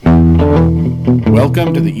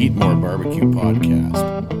Welcome to the Eat More Barbecue podcast.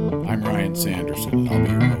 I'm Ryan Sanderson, and I'll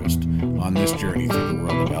be your host on this journey through the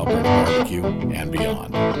world of Alberta barbecue and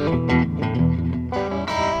beyond.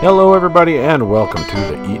 Hello, everybody, and welcome to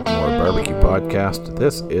the Eat More Barbecue podcast.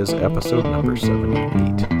 This is episode number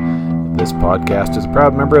 78. This podcast is a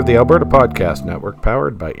proud member of the Alberta Podcast Network,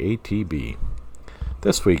 powered by ATB.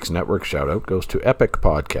 This week's network shout-out goes to Epic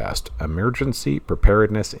Podcast, Emergency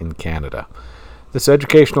Preparedness in Canada. This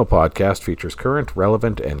educational podcast features current,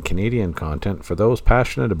 relevant, and Canadian content for those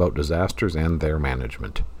passionate about disasters and their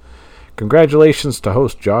management. Congratulations to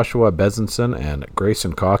host Joshua Bezenson and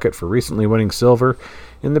Grayson Cockett for recently winning silver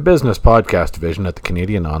in the Business Podcast Division at the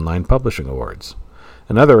Canadian Online Publishing Awards.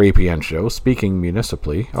 Another APN show, Speaking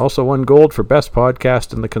Municipally, also won gold for Best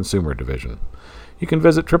Podcast in the Consumer Division. You can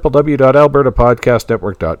visit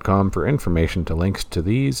www.albertapodcastnetwork.com for information to links to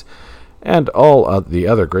these and all of the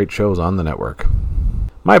other great shows on the network.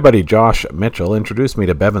 My buddy Josh Mitchell introduced me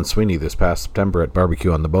to Bevan Sweeney this past September at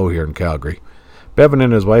Barbecue on the Bow here in Calgary. Bevan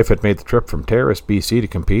and his wife had made the trip from Terrace, BC to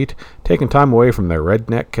compete, taking time away from their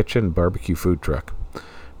Redneck Kitchen barbecue food truck.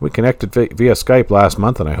 We connected via Skype last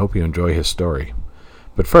month, and I hope you enjoy his story.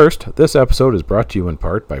 But first, this episode is brought to you in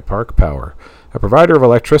part by Park Power, a provider of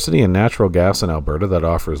electricity and natural gas in Alberta that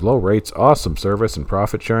offers low rates, awesome service, and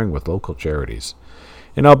profit sharing with local charities.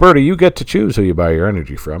 In Alberta, you get to choose who you buy your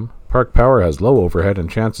energy from. Park Power has low overhead,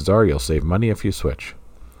 and chances are you'll save money if you switch.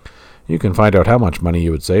 You can find out how much money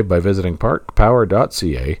you would save by visiting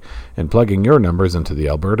parkpower.ca and plugging your numbers into the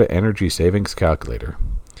Alberta Energy Savings Calculator.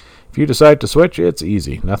 If you decide to switch, it's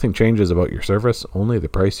easy. Nothing changes about your service, only the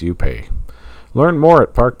price you pay. Learn more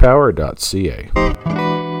at parkpower.ca.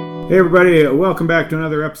 Hey everybody, welcome back to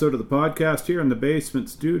another episode of the podcast here in the basement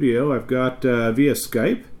studio. I've got via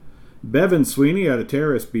Skype Bevan Sweeney out of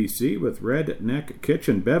Terrace, BC with Redneck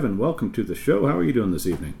Kitchen. Bevan, welcome to the show. How are you doing this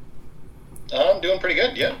evening? I'm doing pretty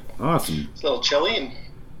good, yeah. Awesome. It's a little chilly,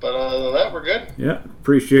 but other than that, we're good. Yeah,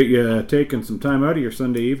 appreciate you taking some time out of your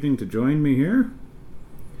Sunday evening to join me here.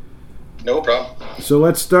 No problem. So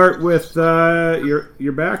let's start with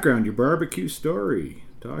your background, your barbecue story.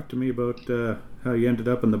 Talk to me about how you ended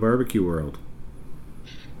up in the barbecue world.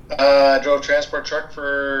 I drove a transport truck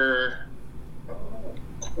for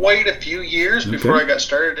quite a few years before I got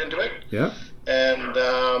started into it. Yeah. And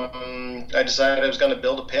I decided I was going to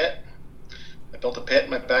build a pit. I built a pit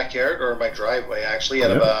in my backyard, or my driveway actually,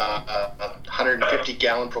 out of a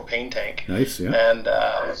 150-gallon propane tank. Nice, yeah. And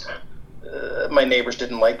my neighbors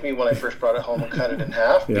didn't like me when I first brought it home and cut it in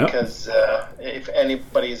half, because if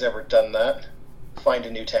anybody's ever done that, find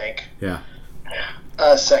a new tank. Yeah.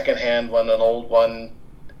 A second-hand one, an old one.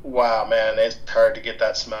 Wow, man, it's hard to get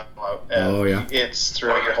that smell out. And it's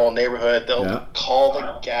throughout your whole neighborhood. They'll call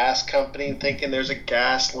the gas company thinking there's a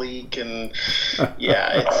gas leak, and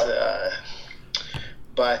it's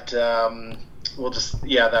but we'll just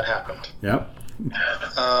that happened. Yep.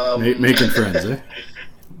 Making friends, eh?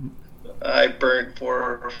 I burned 4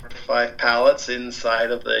 or 5 pallets inside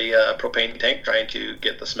of the propane tank trying to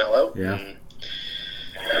get the smell out. Yeah. And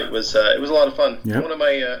it was a lot of fun. Yep.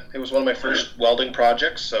 It was one of my first welding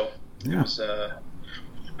projects, so it was,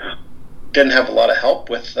 didn't have a lot of help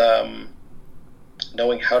with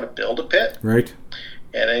knowing how to build a pit. Right.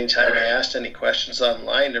 And anytime I asked any questions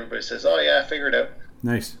online, everybody says, "Oh yeah, I figured it out."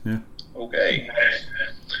 Nice. Yeah. Okay.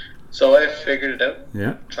 So I figured it out.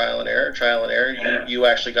 Yeah. Trial and error. You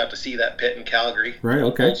actually got to see that pit in Calgary. Right.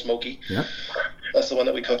 Okay. Old Smoky. Yeah. That's the one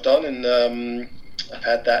that we cooked on, and I've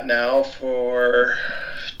had that now for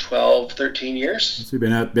 12, 13 years. So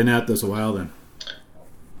you've been at this a while then.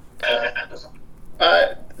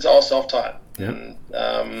 It's all self-taught. Yeah.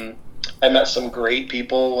 And, I met some great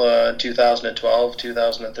people 2012,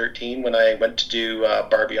 2013 when I went to do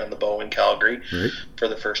Barbie on the Bow in Calgary for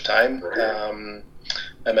the first time.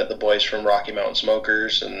 I met the boys from Rocky Mountain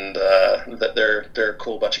Smokers, and they're a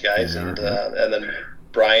cool bunch of guys. And then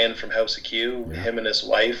Brian from House of Q, him and his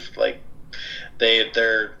wife, like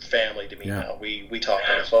they're family to me now. We talk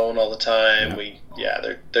on the phone all the time.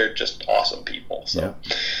 They're just awesome people. So.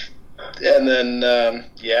 And then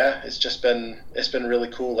it's been really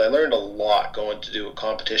cool. I learned a lot going to do a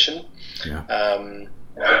competition. The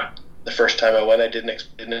first time I went, I didn't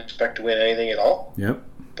expect to win anything at all. Yep.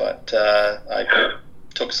 But I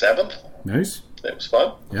took 7th. Nice. It was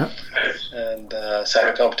fun. Yeah. And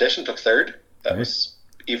second competition, took 3rd. That was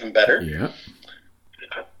even better. Yeah.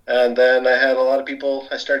 And then I had a lot of people.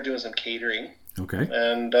 I started doing some catering. Okay.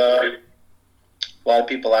 And a lot of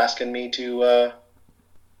people asking me to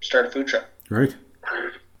start a food truck. Right.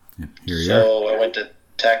 Yeah, here you so I went to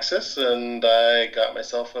Texas and I got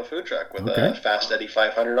myself a food truck with a Fast Eddie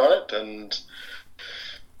 500 on it, and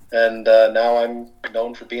And now I'm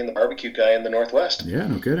known for being the barbecue guy in the Northwest. Yeah,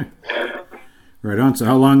 no kidding. Right on. So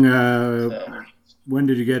how long, when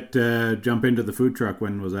did you get jump into the food truck?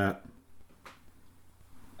 When was that?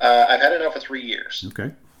 I've had it now for 3 years.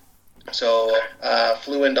 Okay. So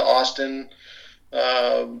flew into Austin,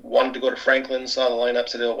 wanted to go to Franklin, saw the lineup,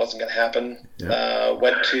 said it wasn't going to happen. Yeah.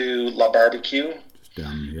 Went to La Barbecue. Just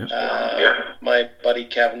down, yeah. My buddy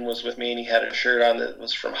Kevin was with me, and he had a shirt on that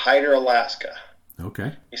was from Hyder, Alaska.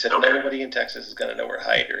 Okay. He said, nobody in Texas is going to know where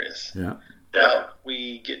Hyder is. Yeah.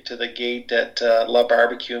 We get to the gate at La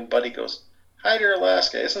Barbecue, and Buddy goes, Hyder,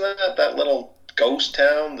 Alaska, isn't that little ghost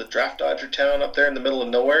town, the draft dodger town up there in the middle of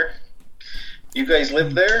nowhere? You guys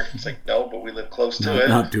live there? It's like, no, but we live close to it.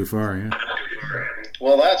 Not too far, yeah.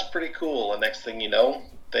 Well, that's pretty cool. The next thing you know,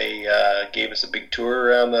 they gave us a big tour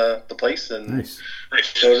around the place and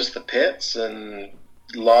showed us the pits and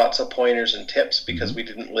lots of pointers and tips because we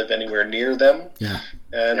didn't live anywhere near them. Yeah.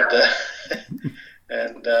 And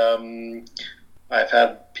I've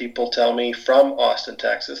had people tell me from Austin,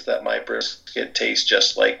 Texas, that my brisket tastes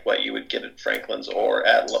just like what you would get at Franklin's or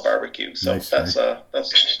at La Barbecue. So that's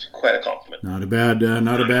quite a compliment. Not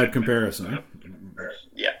a bad comparison.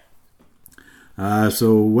 Yeah.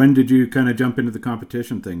 So when did you kind of jump into the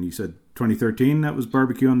competition thing? You said 2013. That was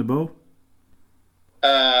Barbecue on the Bow.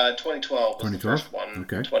 2012 was the first one.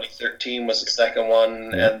 Okay. 2013 was the second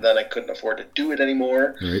one, and then I couldn't afford to do it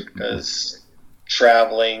anymore because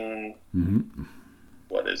traveling. Mm-hmm.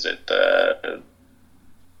 What is it? A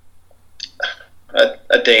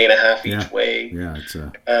day and a half each way. Yeah, it's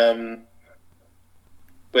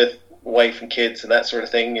with wife and kids and that sort of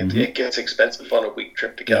thing. It gets expensive on a week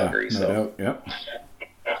trip to Calgary. No doubt.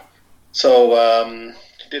 So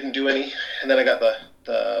didn't do any, and then I got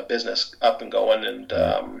the business up and going, and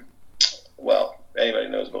well, anybody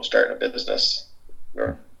knows about starting a business,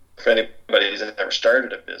 or if anybody's ever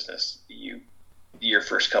started a business, your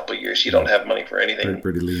first couple of years you don't have money for anything.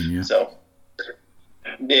 Pretty lean, yeah. So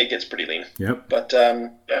it gets pretty lean. Yep. But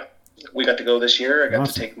we got to go this year. I got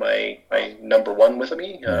to take my number one with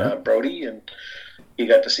me, Brody, and he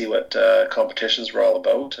got to see what competitions were all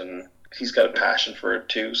about, and he's got a passion for it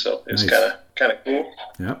too. So it was kind of cool.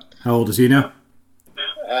 Yep. How old is he now?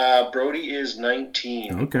 Brody is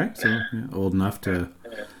 19. Okay, so old enough to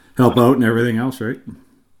help out and everything else, right?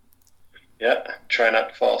 Yeah, try not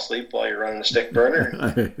to fall asleep while you're running the stick burner.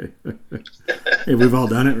 Hey, we've all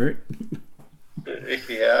done it, right?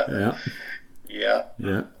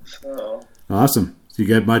 Yeah. So. Awesome. So you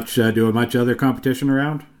get doing much other competition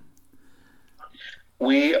around?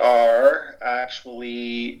 We are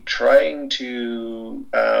actually trying to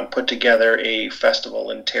put together a festival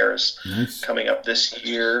in Terrace coming up this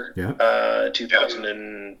year,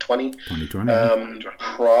 2020. 2020.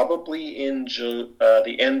 Probably in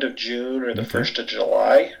the end of June or the 1st of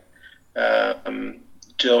July.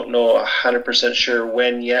 Don't know 100% sure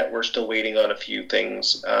when yet. We're still waiting on a few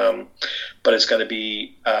things. But it's going to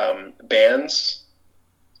be bands,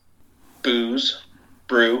 booze,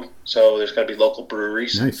 brew, so there's going to be local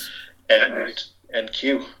breweries, and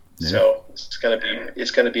Q. Yeah. So it's going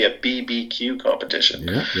to be a BBQ competition.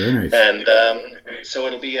 Yeah, very nice. And so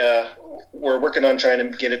it'll be we're working on trying to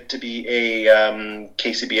get it to be a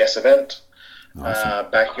KCBS event,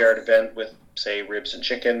 awesome. Backyard event with say ribs and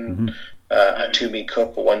chicken, a to-me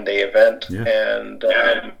cook, a one-day event, and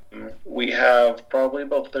we have probably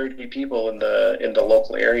about 30 people in the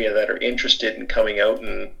local area that are interested in coming out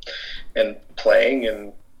and playing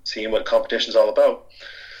and seeing what competition's all about.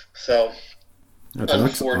 So,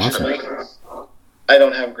 unfortunately, awesome. I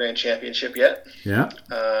don't have a grand championship yet. Yeah.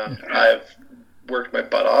 I've worked my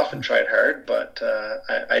butt off and tried hard, but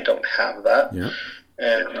I don't have that. Yeah.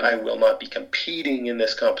 And I will not be competing in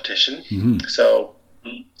this competition. Mm-hmm. So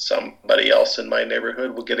somebody else in my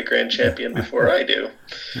neighborhood will get a grand champion before I do.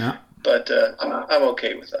 Yeah. But I'm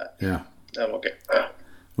okay with that. Yeah. I'm okay.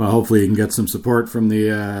 Well, hopefully you can get some support from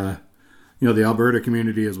the the Alberta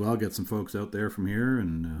community as well. Get some folks out there from here,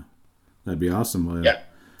 and that'd be awesome. Yeah.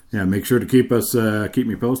 Make sure to keep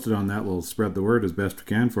me posted on that. We'll spread the word as best we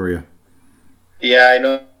can for you. Yeah, I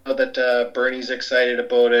know that Bernie's excited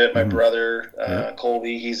about it. My brother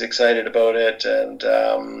Colby, he's excited about it, and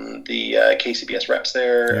the KCBS reps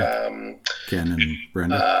there, Ken and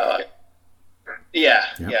Brenda.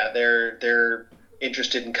 They're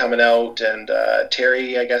interested in coming out, and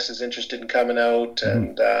Terry, I guess, is interested in coming out,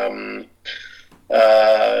 and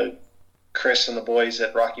Chris and the boys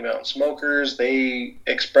at Rocky Mountain Smokers, they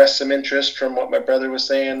expressed some interest from what my brother was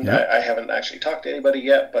saying. I haven't actually talked to anybody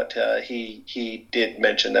yet, but he did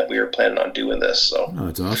mention that we were planning on doing this. So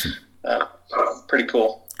that's awesome. Pretty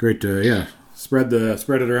cool. Great to spread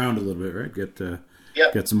it around a little bit, right?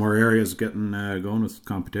 get some more areas getting going with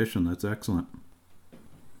competition. That's excellent.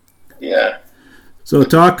 Yeah. So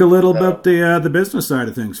talk a little about the business side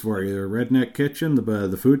of things for you. The Redneck Kitchen,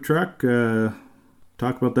 the food truck.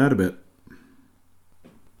 Talk about that a bit.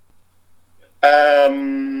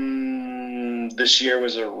 This year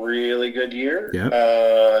was a really good year. Yep.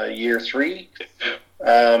 Year 3.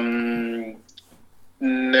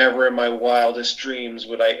 Never in my wildest dreams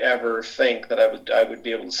would I ever think that I would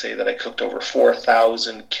be able to say that I cooked over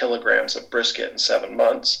 4,000 kilograms of brisket in 7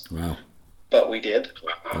 months. Wow. But we did.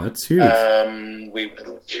 That's huge.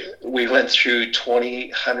 We went through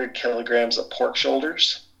 2,800 kilograms of pork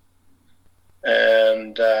shoulders,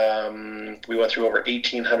 and we went through over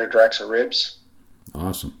 1,800 racks of ribs.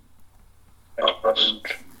 Awesome.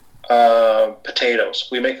 Potatoes.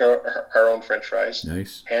 We make our own French fries.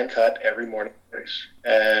 Nice. Hand cut every morning.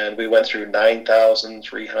 And we went through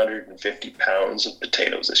 9,350 pounds of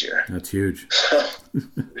potatoes this year. That's huge.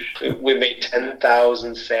 We made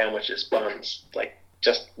 10,000 sandwiches, buns, like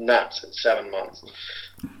just nuts in 7 months.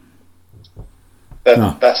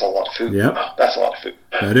 That's a lot of food. Yep. That's a lot of food.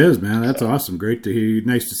 That is, man. That's awesome. Great to hear.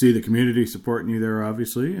 Nice to see the community supporting you there,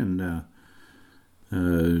 obviously. And,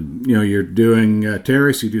 you're doing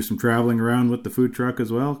terrace. You do some traveling around with the food truck as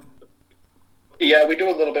well. Yeah, we do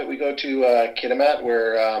a little bit. We go to Kitimat,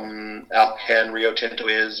 where Alcan Rio Tinto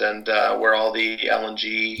is, and where all the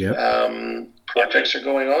LNG projects are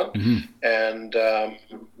going on. Mm-hmm. And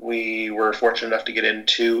we were fortunate enough to get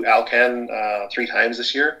into Alcan 3 times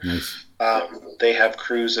this year. Nice. They have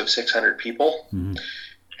crews of 600 people. Mm-hmm.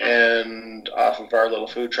 And off of our little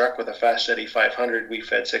food truck with a Fast Steady 500, we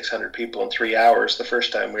fed 600 people in 3 hours the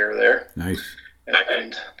first time we were there. Nice.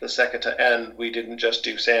 And the second time, and we didn't just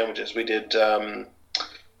do sandwiches. We did a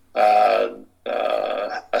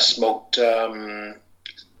smoked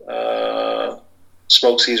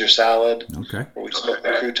Caesar salad. Okay. Where we smoke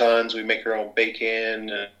the croutons. We make our own bacon,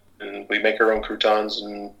 and we make our own croutons,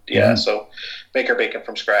 and so make our bacon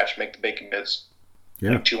from scratch. Make the bacon bits.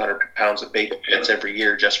 Yeah. Like 200 pounds of bacon bits every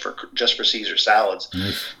year just for Caesar salads.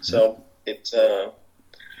 Nice. So it's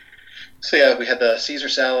we had the Caesar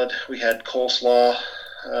salad, we had coleslaw,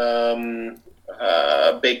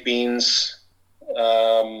 baked beans,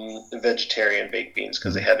 vegetarian baked beans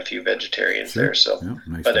because they had a few vegetarians there. So,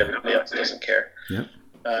 nice, but everybody else doesn't care. Yep.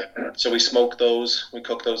 So we smoked those. We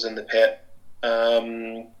cooked those in the pit.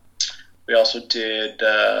 We also did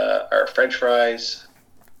our French fries.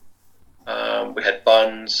 We had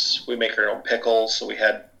buns. We make our own pickles. So we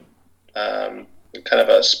had kind of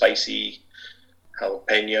a spicy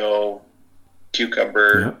jalapeno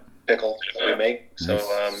cucumber pickle that we make. So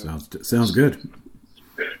sounds good.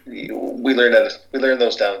 We learned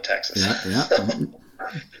those down in Texas. Yeah.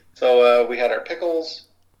 So we had our pickles,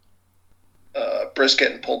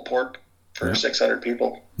 brisket and pulled pork for 600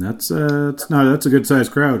 people. That's a good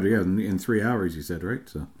sized crowd. Yeah, in 3 hours you said, right?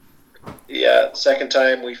 So. Yeah, second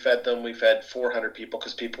time we fed 400 people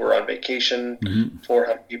because people were on vacation. Mm-hmm.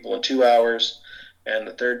 400 people in 2 hours, and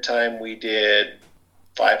the third time we did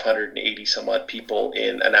 580 some odd people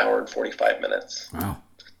in an hour and 45 minutes. Wow.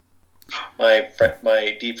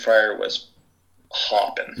 My deep fryer was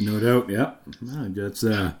hopping. No doubt, yeah. That's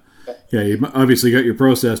you obviously got your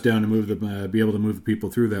process down to be able to move the people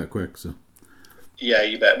through that quick. So. Yeah,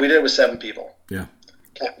 you bet. We did it with 7 people. Yeah.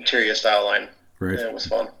 Cafeteria style line. Right. Yeah, it was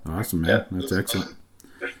fun. Awesome, man. Yeah. That's excellent.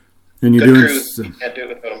 And you're Good doing. Crew. You can't do it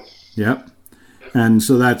without them. Yep. And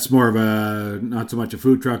so that's more of a not so much a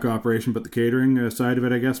food truck operation, but the catering side of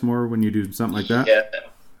it, I guess, more when you do something like that.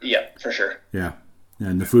 Yeah, for sure. Yeah,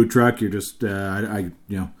 and the food truck, you're just I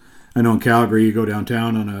know in Calgary, you go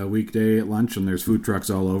downtown on a weekday at lunch, and there's food trucks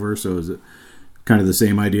all over. So is it kind of the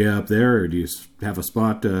same idea up there, or do you have a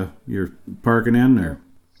spot you're parking in, or?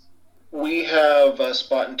 We have a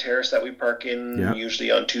spot in Terrace that we park in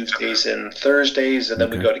usually on Tuesdays and Thursdays, and then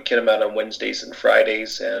we go to Kitimat on Wednesdays and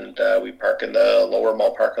Fridays, and we park in the lower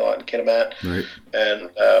mall parking lot in Kitimat, and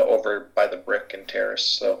over by the Brick and Terrace.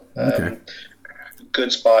 So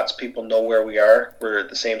good spots. People know where we are. We're at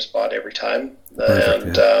the same spot every time.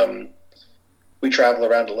 Perfect, and we travel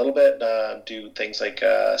around a little bit, do things like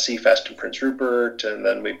Seafest in Prince Rupert, and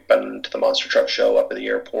then we've been to the Monster Truck Show up at the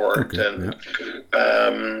airport, and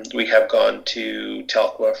we have gone to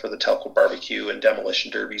Telqua for the Telqua barbecue and demolition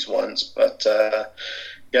derbies once. But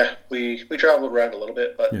we travel around a little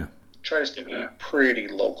bit, but try to stay pretty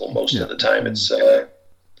local most of the time. It's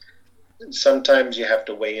sometimes you have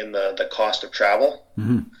to weigh in the cost of travel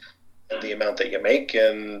and the amount that you make,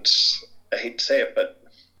 and I hate to say it, but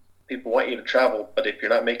people want you to travel, but if you're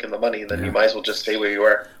not making the money, then you might as well just stay where you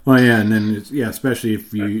are. Well, yeah, and then especially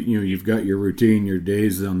if you've got your routine, your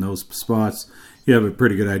days on those spots, you have a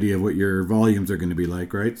pretty good idea of what your volumes are going to be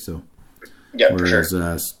like, right? So, yeah, whereas,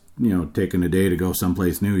 for sure. Taking a day to go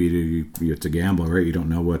someplace new, it's a gamble, right? You don't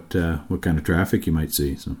know what kind of traffic you might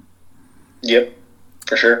see. So, yep,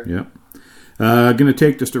 for sure. Yep. Going to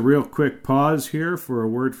take just a real quick pause here for a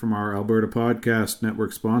word from our Alberta Podcast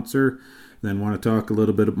Network sponsor. Then want to talk a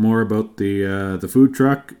little bit more about the food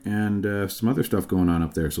truck and some other stuff going on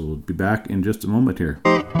up there. So we'll be back in just a moment here.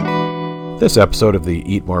 This episode of the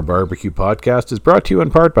Eat More Barbecue podcast is brought to you in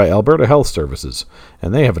part by Alberta Health Services,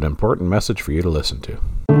 and they have an important message for you to listen to.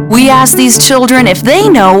 We ask these children if they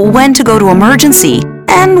know when to go to emergency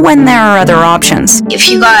and when there are other options. If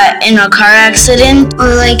you got in a car accident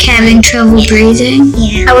or like having trouble breathing,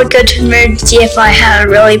 I would go to emergency if I had a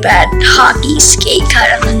really bad hockey skate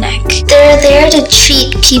cut on the neck. They're there to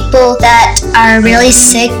treat people that are really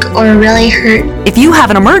sick or really hurt. If you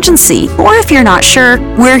have an emergency or if you're not sure,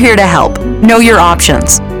 we're here to help. Know your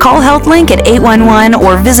options. Call HealthLink at 811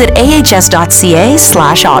 or visit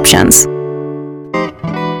ahs.ca/options.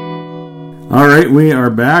 All right, we are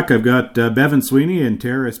back. I've got Bevan Sweeney and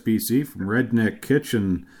Terrace BC from Redneck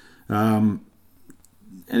Kitchen.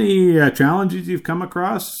 Any challenges you've come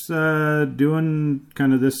across doing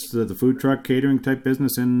kind of this, the food truck catering type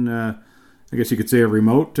business in, I guess you could say, a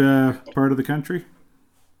remote part of the country?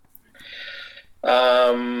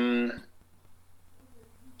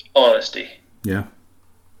 Honesty. Yeah.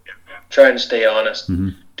 Trying to stay honest. Mm-hmm.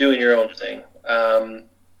 Doing your own thing.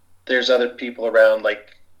 There's other people around, like,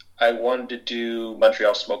 I wanted to do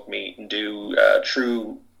Montreal smoked meat and do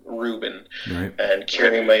true Reuben, right, and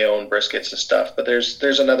curing my own briskets and stuff. But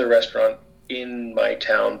there's another restaurant in my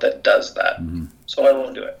town that does that, mm-hmm. so I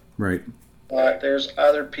won't do it. Right. There's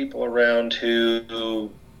other people around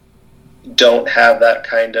who don't have that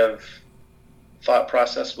kind of thought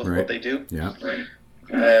process with right. what they do. Yeah.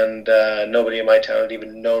 And nobody in my town had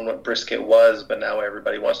even known what brisket was, but now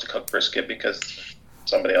everybody wants to cook brisket because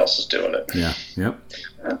somebody else is doing it. Yeah. Yep.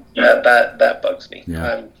 That bugs me.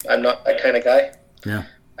 Yeah. I'm not that kind of guy. Yeah.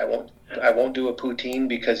 I won't do a poutine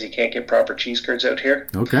because you can't get proper cheese curds out here.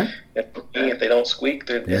 Okay. If they don't squeak,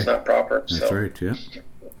 it's not proper. That's right. Yeah.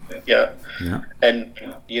 Yeah. Yeah. And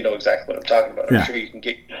you know exactly what I'm talking about. I'm sure you can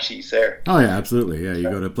get cheese there. Oh yeah, absolutely. Yeah, you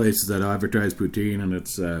go to places that advertise poutine and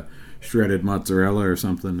it's shredded mozzarella or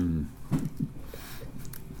something.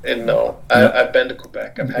 And no, I've been to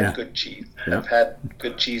Quebec. I've had good cheese. Yeah. I've had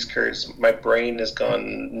good cheese curds. My brain has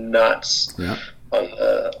gone nuts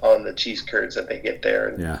on the cheese curds that they get there.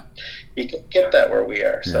 And you can get that where we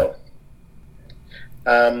are. So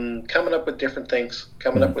coming up with different things,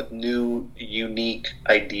 coming up with new, unique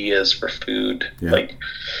ideas for food. Yeah. Like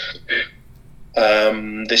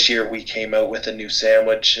this year we came out with a new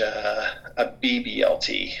sandwich, a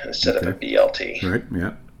BBLT instead of a BLT. Right,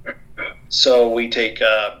 yeah. So we take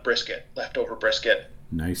leftover brisket,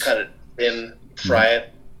 nice, cut it in, fry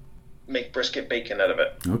it, make brisket bacon out of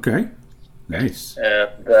it. Okay, nice.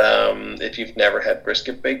 And if you've never had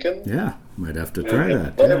brisket bacon, might have to try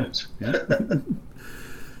that.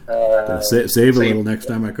 Save a little next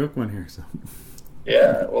time I cook one here. So.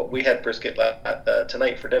 Yeah, well, we had brisket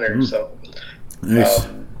tonight for dinner, so nice.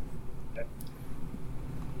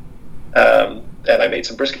 And I made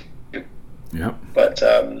some brisket. Yep. But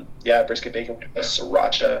brisket bacon, a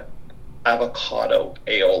sriracha, avocado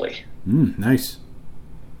aioli. Nice.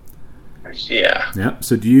 Yeah. Yep.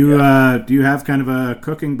 So do you have kind of a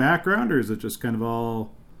cooking background, or is it just kind of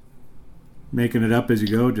all making it up as you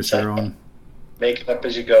go, just your own? Make it up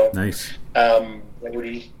as you go. Nice.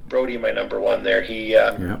 Brody, my number one there.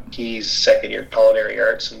 He's second year culinary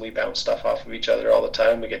arts, and we bounce stuff off of each other all the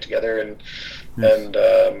time. We get together and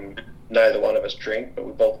neither one of us drink, but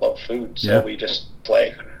we both love food, so we just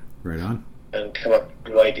play. Right on. And come up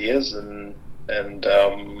with new ideas, and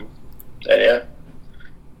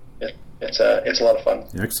it's a lot of fun.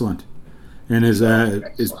 Excellent. And is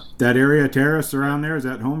that area Terrace around there? Is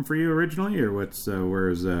that home for you originally, or where's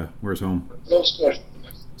home? Nova Scotia.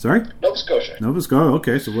 Sorry? Nova Scotia. Nova Scotia.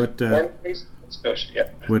 Okay, so what? Nova Scotia. Yeah.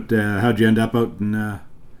 What? How'd you end up out in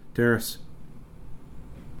Terrace?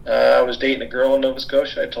 I was dating a girl in Nova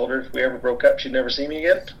Scotia. I told her if we ever broke up, she'd never see me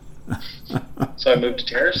again. So I moved to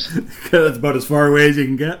Terrace. That's about as far away as you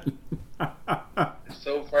can get.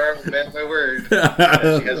 So far, I've bent my word. She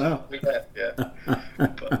hasn't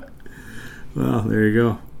But, well, there you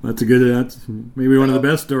go. That's maybe one of the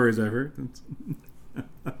best stories I've heard.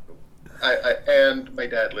 And my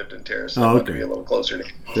dad lived in Terrace, so I wanted to be a little closer to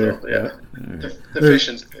him. Sure. So, yeah. Right. The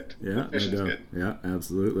fishing's good. Yeah, the fishing's good. Yeah,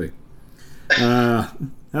 absolutely.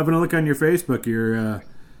 Having a look on your Facebook,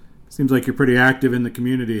 seems like you're pretty active in the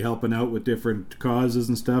community, helping out with different causes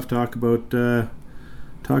and stuff. Talk about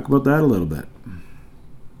Talk about that a little bit.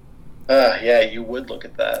 Yeah, you would look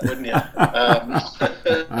at that, wouldn't you?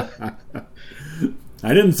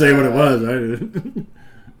 I didn't say what it was.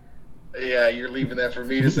 Yeah, you're leaving that for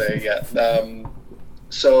me to say. Yeah.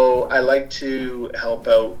 So I like to help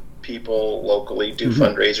out people locally, do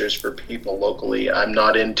fundraisers for people locally. I'm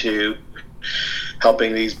not into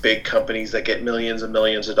helping these big companies that get millions and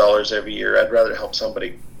millions of dollars every year. I'd rather help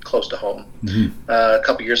somebody close to home. A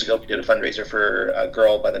couple years ago, we did a fundraiser for a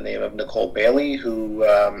girl by the name of Nicole Bailey, who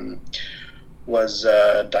was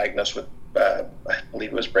diagnosed with, I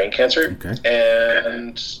believe it was brain cancer. Okay.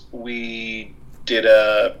 And we did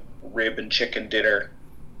a rib and chicken dinner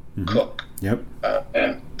cook. Yep.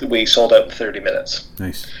 And we sold out in 30 minutes.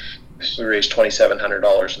 Nice. We raised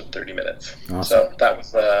 $2,700 in 30 minutes. Awesome. So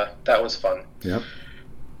that was fun. Yep.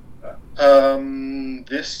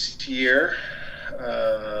 This year,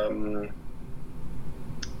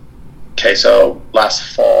 so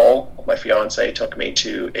last fall, my fiance took me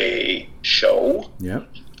to a show. Yep.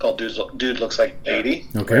 Called Dude Looks Like 80.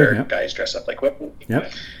 Okay. Where guys dress up like women.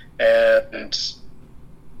 Yep. And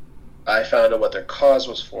I found out what their cause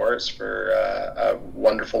was for. It's for a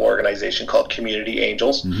wonderful organization called Community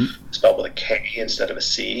Angels, spelled with a K instead of a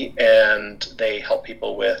C, and they help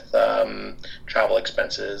people with travel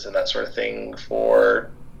expenses and that sort of thing for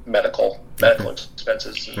medical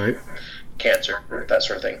expenses, right. Cancer, that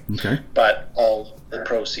sort of thing. Okay. But all the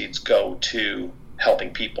proceeds go to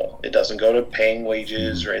helping people. It doesn't go to paying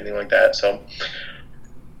wages or anything like that. So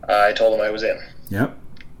I told them I was in. Yep.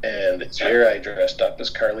 And this year I dressed up as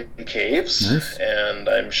Carly Caves. Nice. And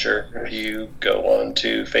I'm sure if you go on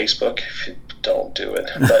to Facebook, if you don't do it,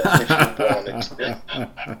 but if you wanted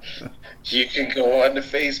to, you can go on to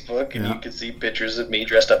Facebook and you can see pictures of me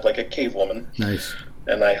dressed up like a cave woman. Nice.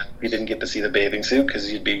 And you didn't get to see the bathing suit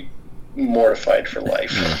because you'd be mortified for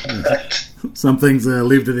life. Some things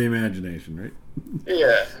leave to the imagination, right?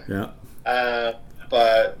 Yeah. Yeah.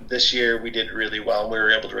 But this year we did really well. We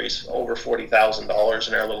were able to raise over $40,000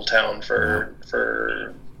 in our little town for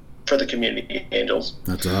the Community Angels.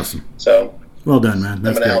 That's awesome. So well done, man.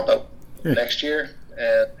 That's I'm going to help great. out next year,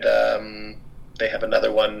 and they have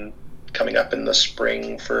another one coming up in the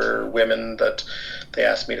spring for women that they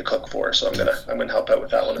asked me to cook for. So I'm gonna help out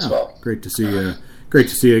with that one as well. Great to see you. Great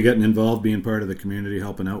to see you getting involved, being part of the community,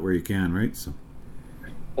 helping out where you can, right? So.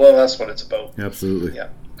 Well, that's what it's about. Absolutely. Yeah.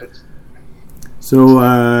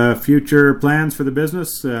 So, future plans for the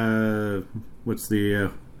business? What's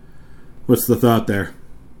the thought there?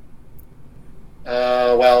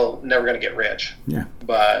 Well, never going to get rich. Yeah.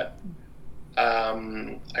 But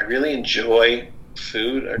I really enjoy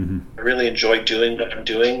food. I really enjoy doing what I'm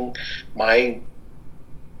doing.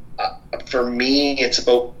 For me, it's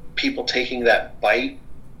about people taking that bite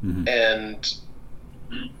and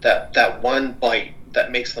that one bite that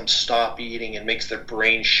makes them stop eating and makes their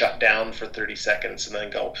brain shut down for 30 seconds and then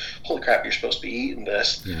go, holy crap, you're supposed to be eating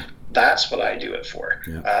this. Yeah. That's what I do it for.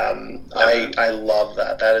 Yeah. I love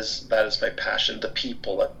that. That is my passion. The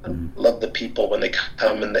people, I love the people when they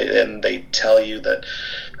come and they tell you that,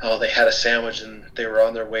 they had a sandwich and they were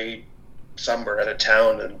on their way somewhere out of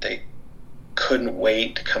town and they couldn't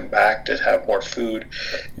wait to come back to have more food.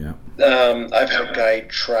 Yeah. I've had a guy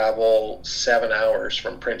travel 7 hours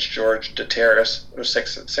from Prince George to Terrace, or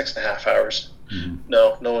 6.5 hours.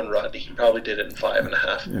 No one run. He probably did it in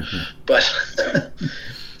 5.5. But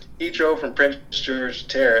he drove from Prince George to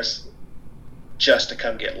Terrace just to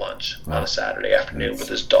come get lunch on a Saturday afternoon with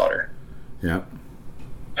his daughter. Yeah.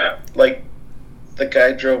 Like, the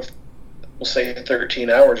guy drove, we'll say 13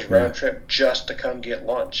 hours round trip just to come get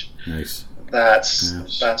lunch. Nice. That's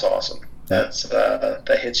awesome.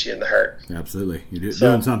 That hits you in the heart. Absolutely. You're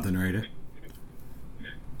doing something right, eh?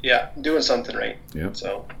 Yeah, doing something right. Yep.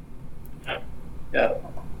 So,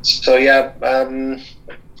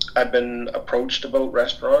 I've been approached about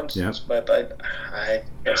restaurants, but I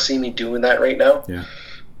don't see me doing that right now. Yeah.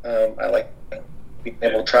 I like being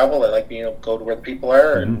able to travel. I like being able to go to where the people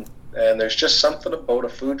are, and there's just something about a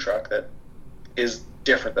food truck that is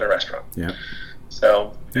different than a restaurant. Yeah.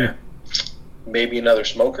 So, maybe another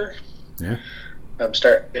smoker. Yeah. I'm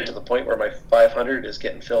starting to get to the point where my 500 is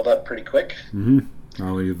getting filled up pretty quick. With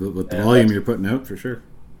the volume you're putting out, for sure.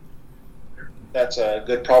 That's a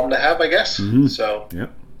good problem to have, I guess. So,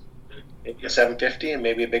 maybe a 750 and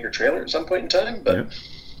maybe a bigger trailer at some point in time, but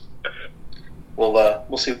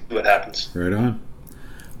we'll see what happens. Right on.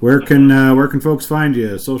 Where can folks find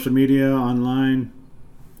you? Social media, online?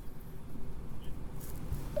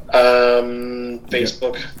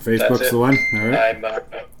 Facebook. Facebook's the one. All right.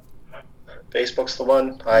 Facebook's the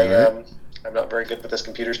one. I'm not very good with this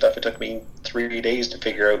computer stuff. It took me 3 days to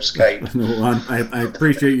figure out Skype. Well, I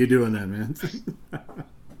appreciate you doing that, man.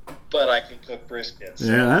 But I can cook briskets. So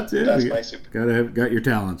yeah, that's it. That's my super. Got your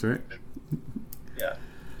talents, right? Yeah.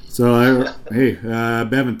 So, hey,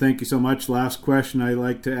 Bevan, thank you so much. Last question I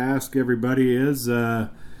like to ask everybody is,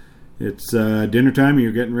 it's dinner time.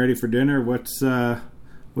 You're getting ready for dinner. What's the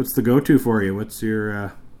go-to for you? What's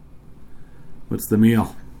the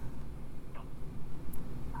meal?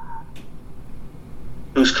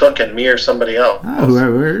 Who's cooking, me or somebody else? Oh,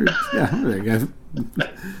 whoever. Yeah,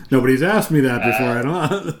 nobody's asked me that before. I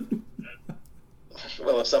don't know.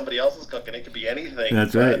 Well, if somebody else is cooking, it could be anything.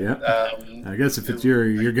 That's right. Yeah. I guess if it's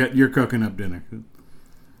you're cooking up dinner.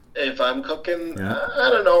 If I'm cooking, I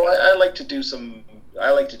don't know. I like to do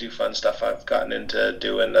fun stuff. I've gotten into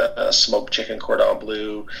doing a smoked chicken cordon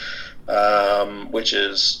bleu, which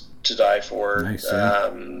is to die for. Nice,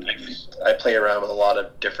 yeah. I play around with a lot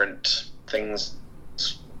of different things,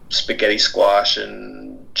 spaghetti squash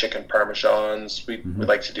and chicken parmesans. We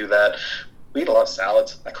like to do that. We eat a lot of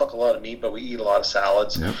salads. I cook a lot of meat, but we eat a lot of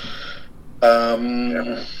salads. Yep.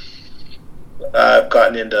 I've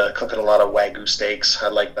gotten into cooking a lot of Wagyu steaks. I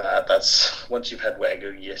like that. That's once you've had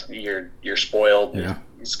Wagyu, you're spoiled. Yeah.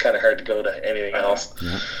 It's kind of hard to go to anything else.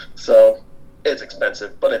 Yeah. So it's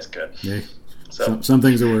expensive, but it's good. Yeah. So some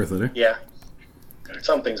things are worth it. Eh? Yeah.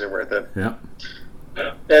 Some things are worth it. Yeah.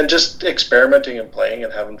 And just experimenting and playing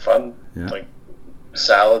and having fun. Yeah. Like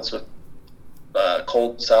salads with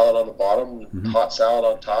cold salad on the bottom, hot salad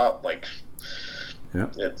on top. Like,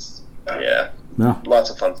 it's lots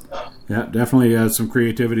of fun stuff. Yeah, definitely some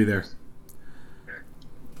creativity there.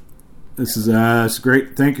 This is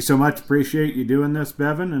great. Thank you so much. Appreciate you doing this,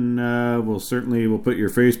 Bevan. And we'll put your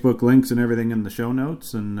Facebook links and everything in the show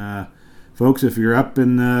notes. And folks, if you're up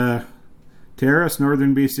in Terrace,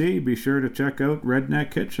 Northern BC, be sure to check out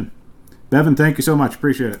Redneck Kitchen. Bevan, thank you so much.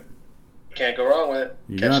 Appreciate it. Can't go wrong with it.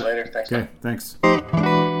 Catch you later. Thanks. Okay, thanks.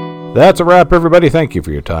 That's a wrap, everybody. Thank you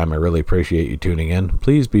for your time. I really appreciate you tuning in.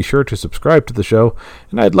 Please be sure to subscribe to the show,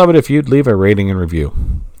 and I'd love it if you'd leave a rating and review.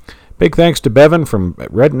 Big thanks to Bevan from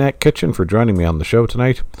Redneck Kitchen for joining me on the show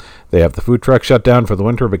tonight. They have the food truck shut down for the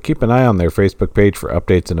winter, but keep an eye on their Facebook page for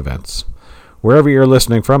updates and events. Wherever you're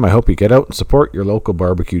listening from, I hope you get out and support your local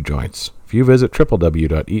barbecue joints. If you visit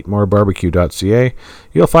www.eatmorebarbecue.ca,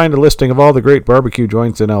 you'll find a listing of all the great barbecue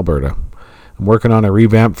joints in Alberta. I'm working on a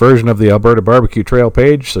revamped version of the Alberta Barbecue Trail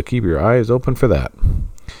page, so keep your eyes open for that.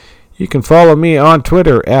 You can follow me on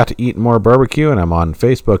Twitter at EatMoreBarbecue, and I'm on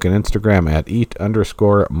Facebook and Instagram at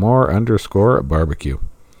eat_more_barbecue.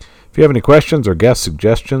 If you have any questions or guest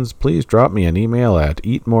suggestions, please drop me an email at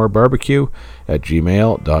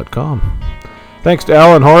eatmorebarbecue@gmail.com. Thanks to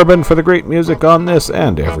Alan Horban for the great music on this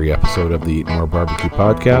and every episode of the Eat More Barbecue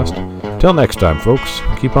podcast. Till next time, folks,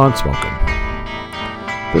 keep on smoking.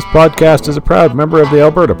 This podcast is a proud member of the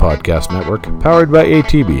Alberta Podcast Network, powered by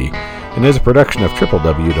ATB, and is a production of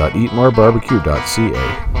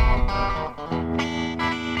www.eatmorebarbecue.ca.